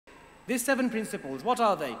These 7 principles, what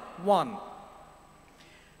are they? 1,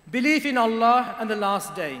 belief in Allah and the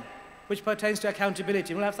last day, which pertains to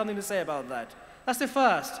accountability. We'll have something to say about that. That's the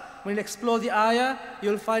first. When you explore the ayah,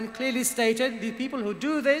 you'll find clearly stated, the people who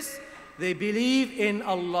do this, they believe in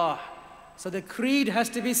Allah. So the creed has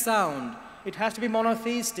to be sound. It has to be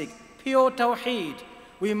monotheistic, pure tawheed.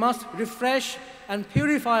 We must refresh and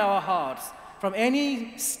purify our hearts from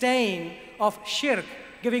any stain of shirk,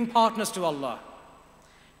 giving partners to Allah.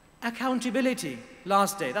 Accountability,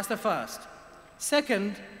 last day, that's the first.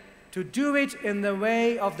 Second, to do it in the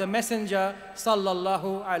way of the Messenger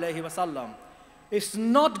sallallahu alaihi wasallam. It's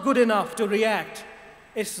not good enough to react.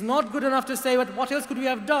 It's not good enough to say, but what else could we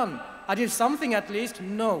have done? I did something at least.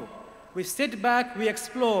 No. We sit back, we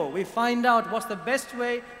explore, we find out what's the best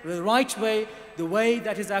way, the right way, the way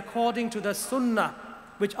that is according to the sunnah,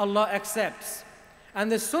 which Allah accepts.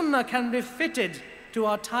 And the sunnah can be fitted to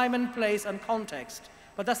our time and place and context.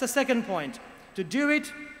 But that's the second point, to do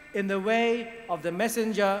it in the way of the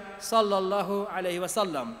Messenger sallallahu alaihi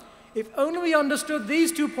wasallam. If only we understood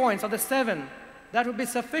these 2 points of the 7, that would be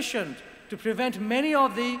sufficient to prevent many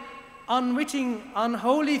of the unwitting,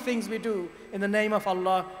 unholy things we do in the name of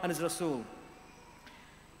Allah and His Rasul.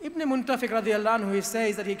 Ibn Muntasir radiallahu anhu, he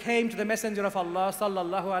says that he came to the Messenger of Allah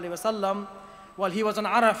sallallahu alaihi wasallam while he was on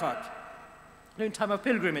Arafat, during time of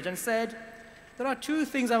pilgrimage, and said, there are 2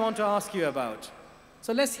 things I want to ask you about.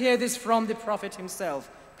 So let's hear this from the Prophet himself,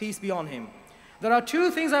 peace be on him. There are 2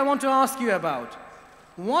 things I want to ask you about.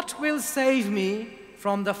 What will save me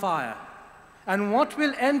from the fire? And what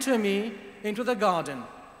will enter me into the garden?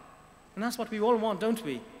 And that's what we all want, don't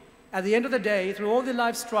we? At the end of the day, through all the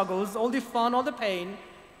life struggles, all the fun, all the pain,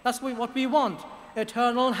 that's what we want.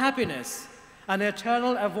 Eternal happiness and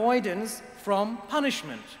eternal avoidance from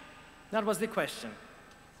punishment. That was the question.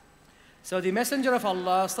 So the Messenger of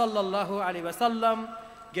Allah sallallahu alaihi wasallam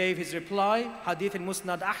gave his reply, hadith in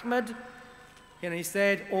Musnad Ahmad, and he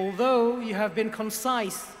said, although you have been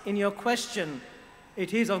concise in your question,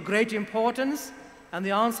 it is of great importance and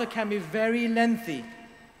the answer can be very lengthy.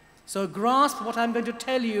 So grasp what I'm going to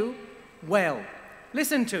tell you well.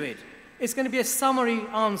 Listen to it. It's going to be a summary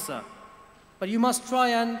answer, but you must try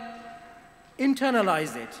and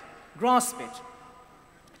internalize it, grasp it.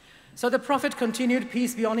 So the Prophet continued,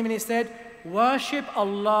 peace be on him, and he said, worship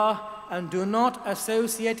Allah and do not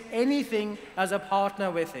associate anything as a partner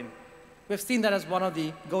with Him. We've seen that as one of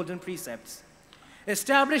the golden precepts.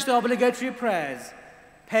 Establish the obligatory prayers,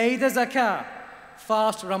 pay the zakah,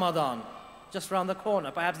 fast Ramadan, just around the corner,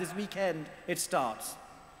 perhaps this weekend it starts.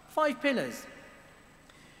 5 pillars.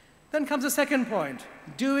 Then comes the second point,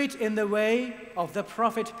 do it in the way of the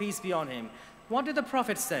Prophet, peace be on him. What did the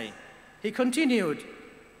Prophet say? He continued,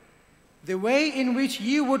 the way in which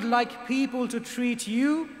you would like people to treat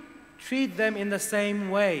you, treat them in the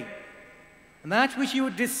same way. And that which you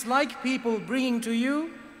would dislike people bringing to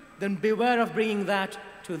you, then beware of bringing that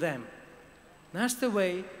to them. That's the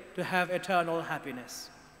way to have eternal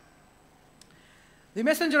happiness. The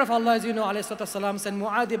Messenger of Allah, as you know, alayhi salatu wasalam, sent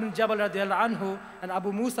Mu'adh ibn Jabal radiallahu anhu and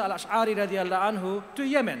Abu Musa al-Ash'ari radiallahu anhu to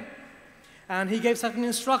Yemen. And he gave certain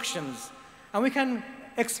instructions. And we can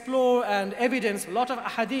explore and evidence a lot of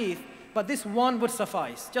ahadith, but this one would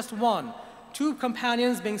suffice, just one. 2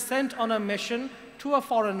 companions being sent on a mission to a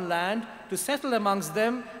foreign land to settle amongst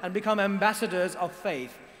them and become ambassadors of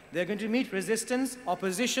faith. They're going to meet resistance,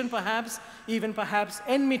 opposition perhaps, even perhaps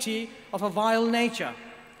enmity of a vile nature.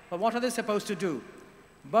 But what are they supposed to do?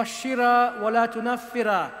 Bashira wa la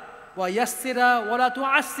tunaffira, wa yassira wa la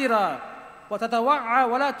tu'assira, wa tatawa''a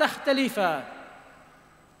wa la takhtalifa.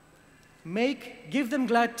 Give them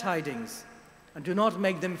glad tidings and do not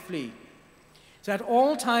make them flee. So at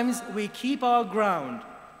all times we keep our ground,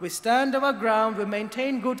 we stand our ground, we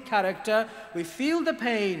maintain good character, we feel the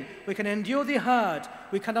pain, we can endure the hurt,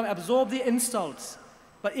 we can absorb the insults.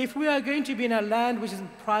 But if we are going to be in a land which is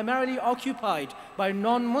primarily occupied by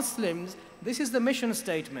non-Muslims, this is the mission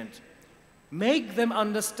statement. Make them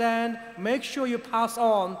understand, make sure you pass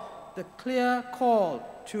on the clear call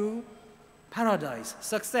to paradise,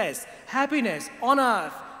 success, happiness on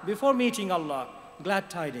earth before meeting Allah, glad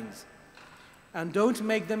tidings. And don't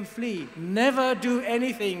make them flee. Never do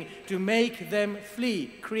anything to make them flee,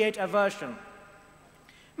 create aversion.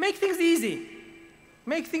 Make things easy.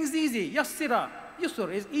 Make things easy. Yassira, yusur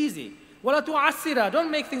is easy. Wala tu'assira, don't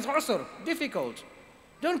make things usur, difficult.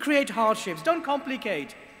 Don't create hardships, don't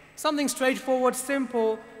complicate. Something straightforward,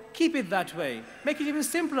 simple, keep it that way. Make it even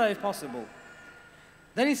simpler if possible.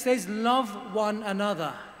 Then he says, love one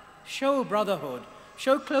another. Show brotherhood,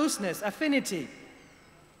 show closeness, affinity.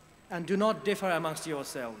 And do not differ amongst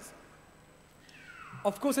yourselves.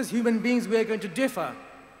 Of course, as human beings, we are going to differ.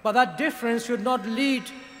 But that difference should not lead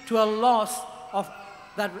to a loss of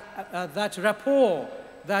that rapport,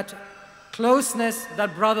 that closeness,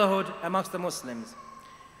 that brotherhood amongst the Muslims.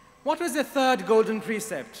 What was the third golden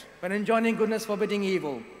precept when enjoining goodness, forbidding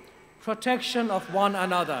evil? Protection of one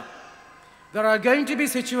another. There are going to be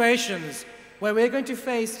situations where we're going to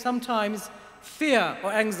face sometimes fear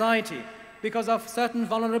or anxiety because of certain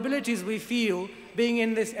vulnerabilities we feel being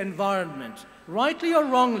in this environment. Rightly or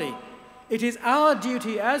wrongly, it is our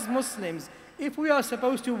duty as Muslims, if we are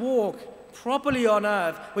supposed to walk properly on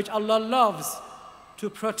earth, which Allah loves, to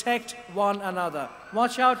protect one another.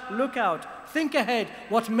 Watch out, look out, think ahead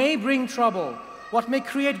what may bring trouble, what may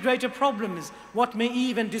create greater problems, what may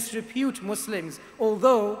even disrepute Muslims,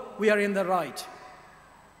 although we are in the right.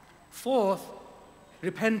 Fourth,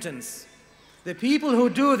 repentance. The people who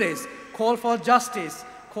do this call for justice,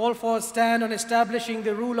 call for a stand on establishing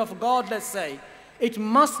the rule of God, let's say. It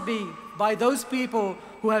must be by those people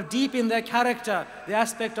who have deep in their character the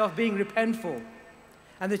aspect of being repentful.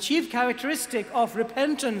 And the chief characteristic of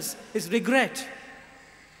repentance is regret.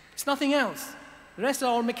 It's nothing else. The rest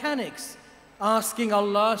are all mechanics. Asking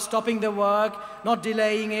Allah, stopping the work, not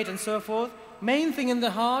delaying it, and so forth. Main thing in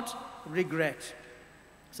the heart, regret.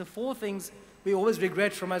 So 4 things we always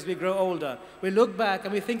regret from as we grow older. We look back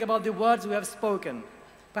and we think about the words we have spoken,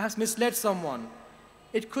 perhaps misled someone.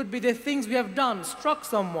 It could be the things we have done, struck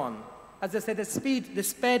someone. As they say, the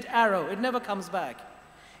sped arrow, it never comes back.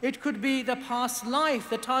 It could be the past life,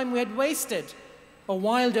 the time we had wasted or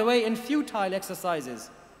whiled away in futile exercises,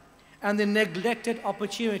 and the neglected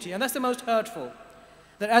opportunity. And that's the most hurtful.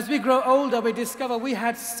 That as we grow older, we discover we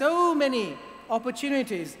had so many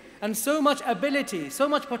opportunities and so much ability, so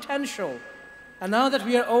much potential. And now that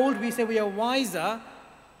we are old, we say we are wiser,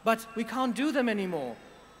 but we can't do them anymore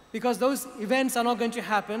because those events are not going to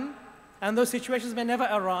happen and those situations may never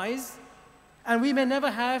arise and we may never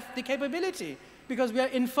have the capability because we are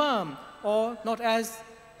infirm or not as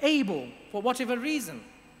able for whatever reason.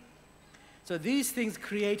 So these things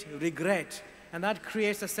create regret, and that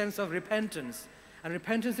creates a sense of repentance. And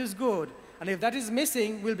repentance is good. And if that is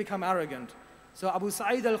missing, we'll become arrogant. So Abu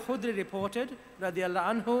Sa'id al-Khudri reported,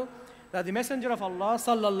 radiallahu anhu, that the Messenger of Allah,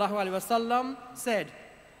 sallallahu alaihi wasallam, said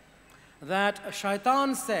that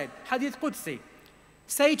Shaitan said, Hadith Qudsi,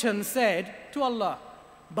 Satan said to Allah,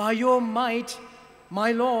 by your might,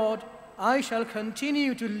 my Lord, I shall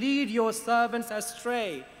continue to lead your servants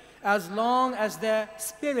astray as long as their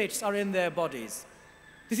spirits are in their bodies.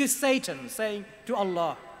 This is Satan saying to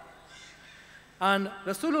Allah. And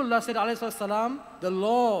Rasulullah said, alayhi salam, the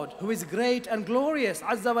Lord, who is great and glorious,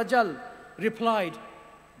 Azza wa Jal, replied,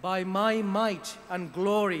 by my might and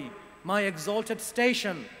glory, my exalted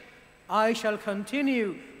station, I shall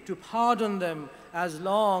continue to pardon them as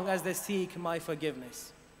long as they seek my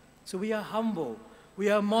forgiveness. So we are humble, we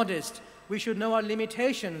are modest, we should know our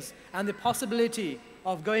limitations and the possibility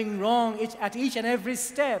of going wrong at each and every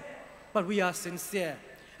step, but we are sincere,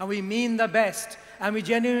 and we mean the best, and we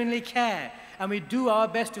genuinely care, and we do our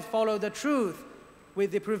best to follow the truth.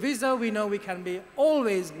 With the proviso, we know we can be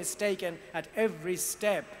always mistaken at every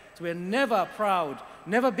step. So we're never proud,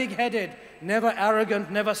 never big-headed, never arrogant,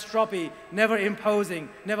 never stroppy, never imposing,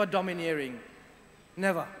 never domineering.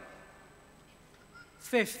 Never.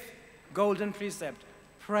 Fifth golden precept,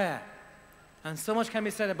 prayer. And so much can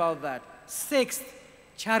be said about that. Sixth,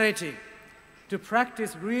 charity. To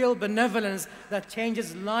practice real benevolence that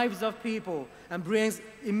changes lives of people and brings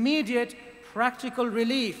immediate practical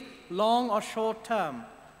relief, long or short term.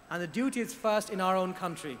 And the duty is first in our own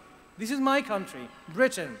country. This is my country,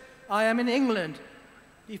 Britain. I am in England.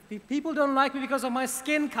 If people don't like me because of my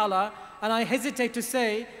skin color, and I hesitate to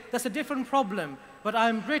say, that's a different problem. But I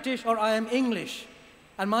am British or I am English.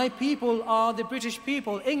 And my people are the British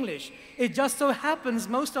people, English. It just so happens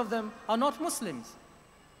most of them are not Muslims.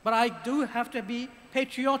 But I do have to be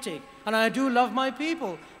patriotic, and I do love my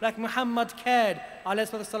people, like Muhammad cared,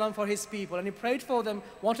 alayhi salam, for his people, and he prayed for them,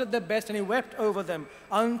 wanted the best, and he wept over them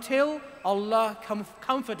until Allah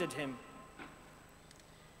comforted him.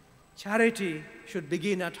 Charity should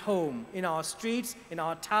begin at home, in our streets, in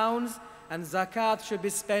our towns, and zakat should be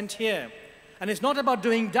spent here. And it's not about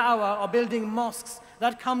doing da'wah or building mosques.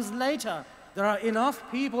 That comes later. There are enough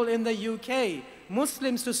people in the UK,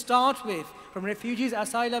 Muslims to start with, from refugees,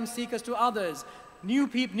 asylum seekers to others,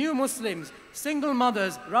 new Muslims, single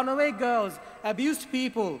mothers, runaway girls, abused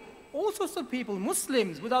people, all sorts of people,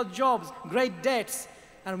 Muslims without jobs, great debts,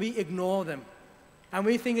 and we ignore them. And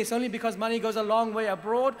we think it's only because money goes a long way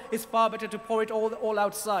abroad, it's far better to pour it all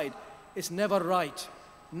outside. It's never right.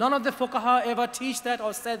 None of the fuqaha ever teach that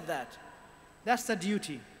or said that. That's the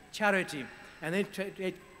duty, charity. And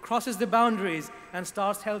then crosses the boundaries and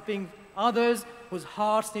starts helping others whose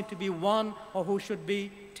hearts need to be won or who should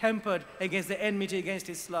be tempered against the enmity against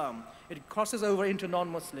Islam. It crosses over into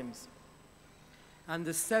non-Muslims. And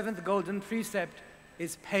the seventh golden precept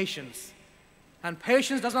is patience. And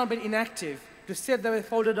patience does not mean inactive, to sit there with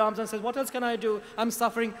folded arms and say, what else can I do? I'm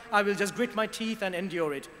suffering, I will just grit my teeth and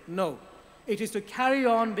endure it. No. It is to carry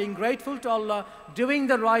on being grateful to Allah, doing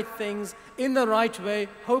the right things in the right way,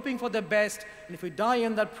 hoping for the best. And if we die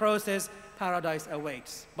in that process, paradise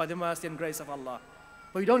awaits by the mercy and grace of Allah.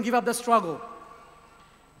 But we don't give up the struggle.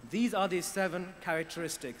 These are the 7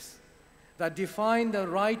 characteristics that define the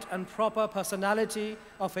right and proper personality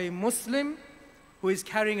of a Muslim who is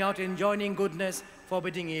carrying out enjoining goodness,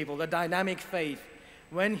 forbidding evil, the dynamic faith.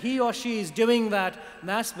 When he or she is doing that,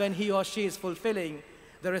 that's when he or she is fulfilling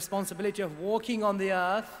the responsibility of walking on the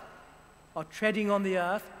earth or treading on the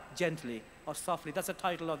earth gently or softly. That's the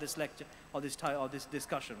title of this lecture or this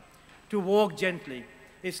discussion. To walk gently.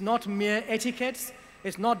 It's not mere etiquettes.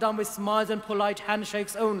 It's not done with smiles and polite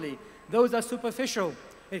handshakes only. Those are superficial.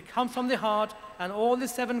 It comes from the heart, and all the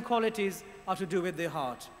 7 qualities are to do with the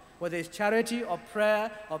heart, whether it's charity or prayer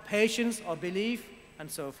or patience or belief and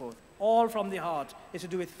so forth. All from the heart is to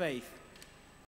do with faith.